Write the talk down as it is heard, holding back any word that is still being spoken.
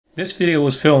This video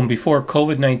was filmed before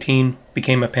COVID-19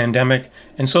 became a pandemic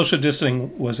and social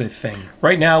distancing was a thing.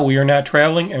 Right now we are not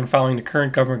traveling and following the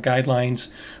current government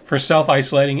guidelines for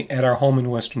self-isolating at our home in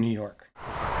Western New York.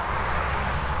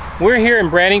 We're here in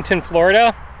Bradenton,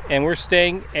 Florida, and we're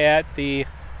staying at the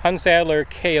Hunsader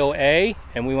KOA,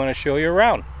 and we want to show you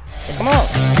around. So come on.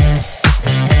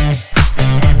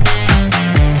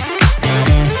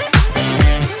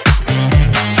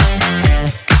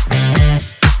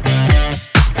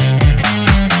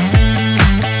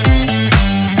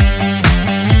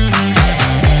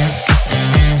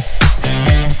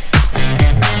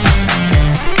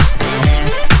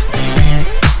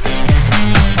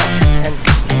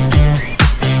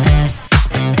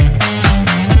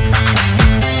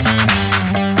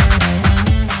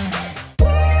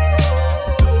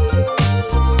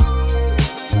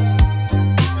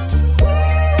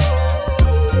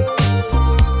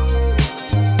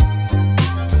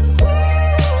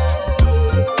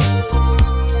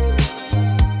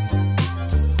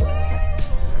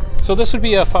 So this would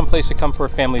be a fun place to come for a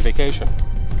family vacation.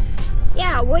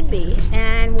 Yeah, it would be.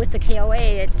 And with the KOA,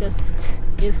 it just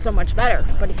is so much better.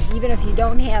 But even if you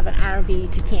don't have an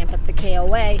RV to camp at the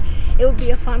KOA, it would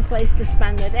be a fun place to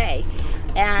spend the day.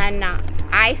 And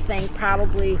I think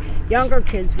probably younger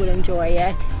kids would enjoy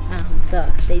it.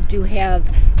 They do have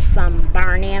some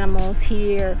barn animals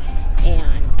here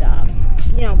and,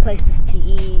 you know, places to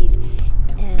eat.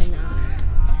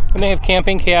 And they have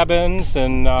camping cabins,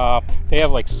 and they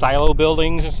have like silo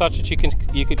buildings and such that you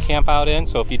could camp out in.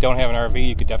 So if you don't have an RV,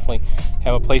 you could definitely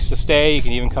have a place to stay. You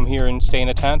can even come here and stay in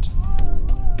a tent.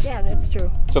 Yeah, that's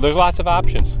true. So there's lots of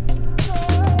options.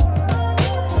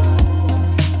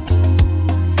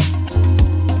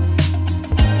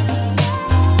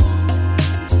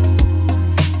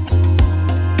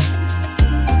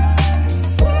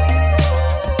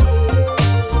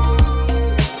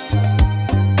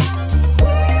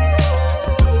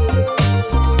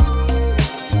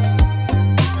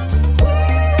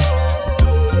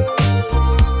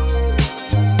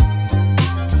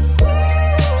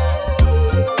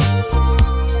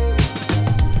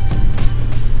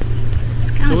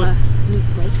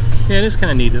 Yeah, it is kind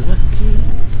of neat, isn't it?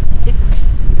 Mm-hmm.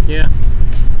 Different. Yeah.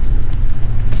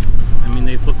 I mean,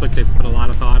 they look like they've put a lot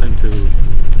of thought into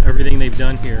everything they've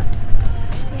done here.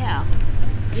 Yeah.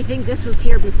 You think this was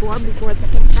here before the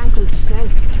campground? Because the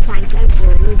sign said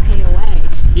for a new KOA.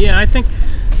 Yeah, I think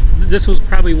this was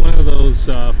probably one of those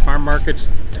farm markets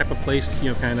type of place,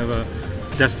 you know, kind of a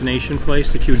destination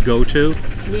place that you would go to.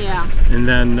 Yeah. And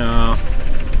then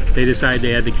they decided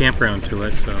to add the campground to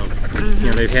it, so you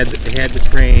know, they had the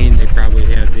train, they probably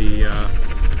had the you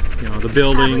know, the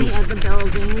buildings. Probably had the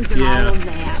buildings and all of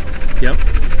that. Yep.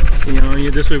 You know,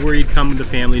 this was where you'd come with the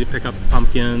family to pick up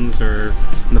pumpkins, or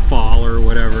in the fall or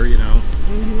whatever, you know.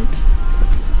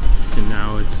 And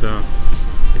now it's a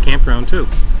campground too.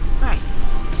 Right.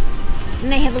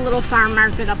 And they have a little farm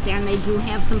market up there, and they do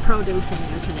have some produce in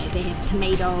there today. They have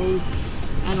tomatoes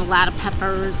and a lot of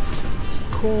peppers.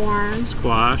 Corn,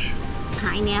 squash,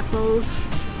 pineapples.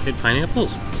 They had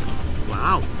pineapples?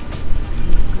 Wow. I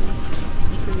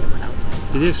forget what else I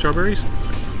saw. Did they have strawberries?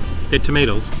 They had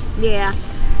tomatoes. Yeah,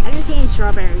 I didn't see any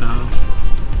strawberries.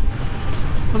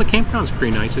 Well, the campground's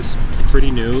pretty nice. It's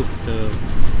pretty new. The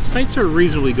sites are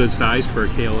reasonably good size for a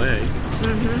KOA.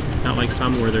 Not like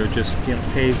some where they're just, you know,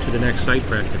 paved to the next site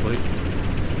practically.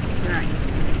 Right.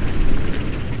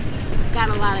 Got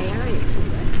a lot of area to it.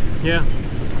 Yeah.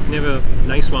 They have a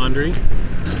nice laundry.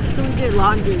 So we did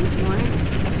laundry this morning.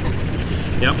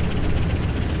 Yep.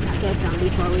 Got that done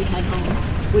before we head home,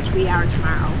 which we are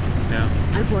tomorrow. Yeah.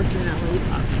 Unfortunately,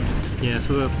 but. Yeah,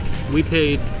 so we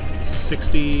paid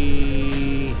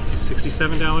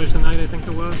 $67 a night, I think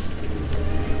it was.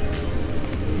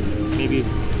 Maybe,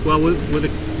 well, with a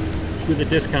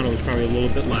discount, it was probably a little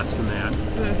bit less than that.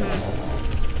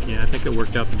 Yeah, I think it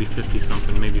worked out to be 50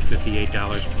 something, maybe $58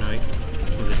 per night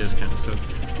with a discount. So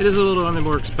it is a little on the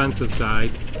more expensive side.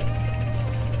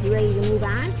 You ready to move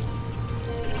on?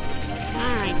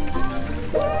 Alright.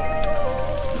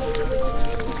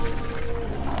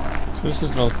 So this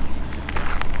is the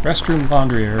restroom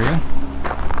laundry area.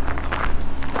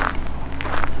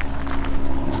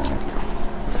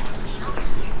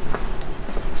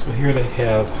 So here they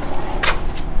have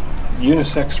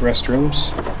unisex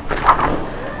restrooms.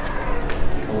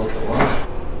 Take a look at one.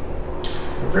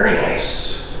 Very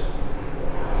nice.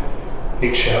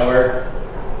 Big shower,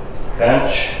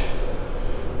 bench.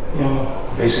 You know,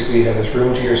 basically you have this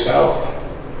room to yourself.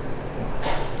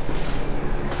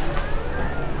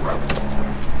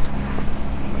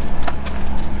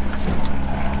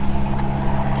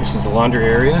 This is the laundry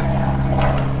area.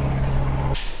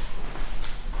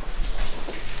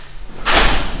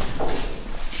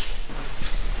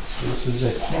 This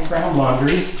is a Campground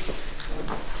laundry.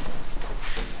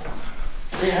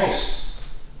 Very nice.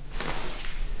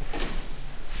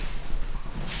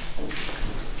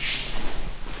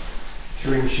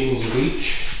 Three machines of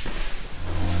each.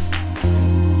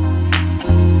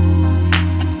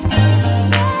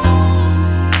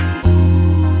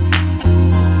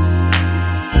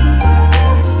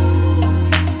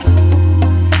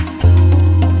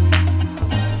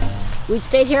 We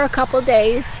stayed here a couple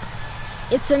days.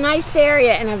 It's a nice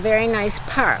area and a very nice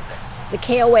park. The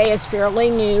KOA is fairly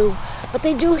new, but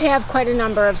they do have quite a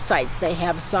number of sites. They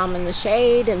have some in the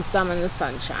shade and some in the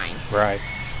sunshine. Right.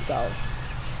 So,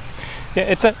 yeah,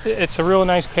 it's a real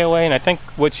nice KOA, and I think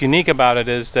what's unique about it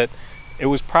is that it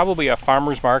was probably a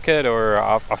farmer's market or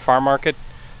a farm market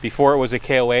before it was a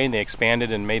KOA, and they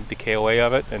expanded and made the KOA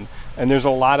of it. And there's a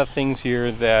lot of things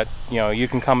here that, you know, you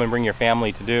can come and bring your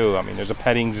family to do. I mean, there's a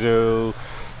petting zoo,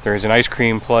 there's an ice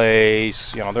cream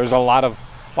place, you know, there's a lot of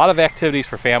activities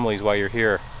for families while you're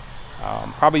here.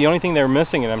 Probably the only thing they're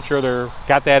missing, and I'm sure they're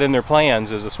got that in their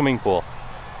plans, is a swimming pool.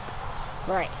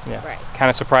 right, Yeah. right. Kind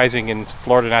of surprising in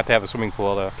Florida not to have a swimming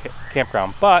pool at a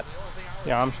campground, but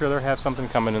yeah, I'm sure they'll have something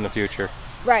coming in the future.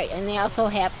 Right, and they also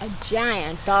have a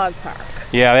giant dog park.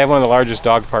 Yeah, they have one of the largest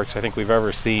dog parks I think we've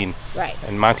ever seen. Right.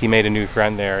 And Monty made a new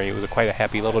friend there. He was quite a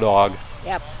happy little dog.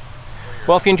 Yep.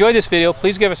 Well, if you enjoyed this video,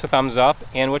 please give us a thumbs up.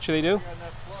 And what should they do?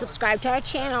 Subscribe to our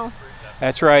channel.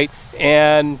 That's right.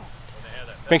 And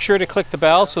make sure to click the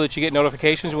bell so that you get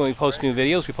notifications when we post new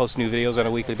videos. We post new videos on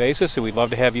a weekly basis, and we'd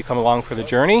love to have you come along for the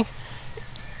journey.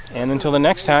 And until the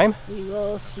next time, We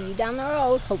will see you down the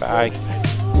road, hopefully.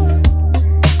 bye.